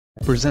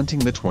Presenting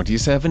the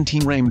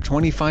 2017 Ram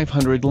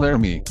 2500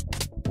 Laramie.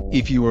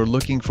 If you are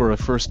looking for a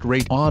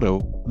first-rate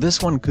auto,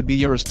 this one could be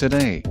yours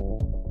today.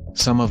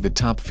 Some of the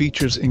top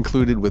features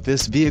included with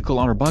this vehicle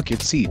are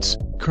bucket seats,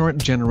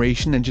 current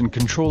generation engine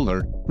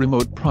controller,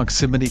 remote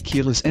proximity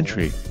keyless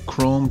entry,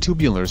 chrome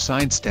tubular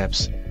side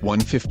steps,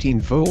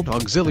 115-volt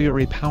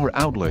auxiliary power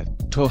outlet,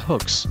 tow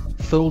hooks,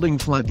 folding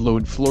flat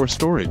load floor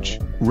storage,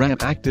 Ram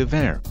active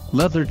air,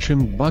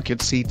 leather-trimmed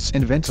bucket seats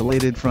and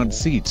ventilated front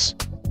seats.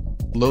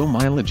 Low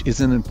mileage is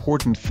an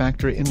important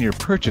factor in your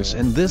purchase,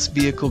 and this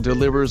vehicle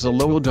delivers a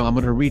low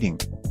odometer reading.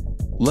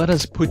 Let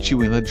us put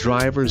you in the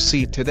driver's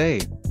seat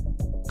today.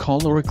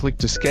 Call or click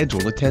to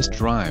schedule a test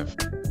drive.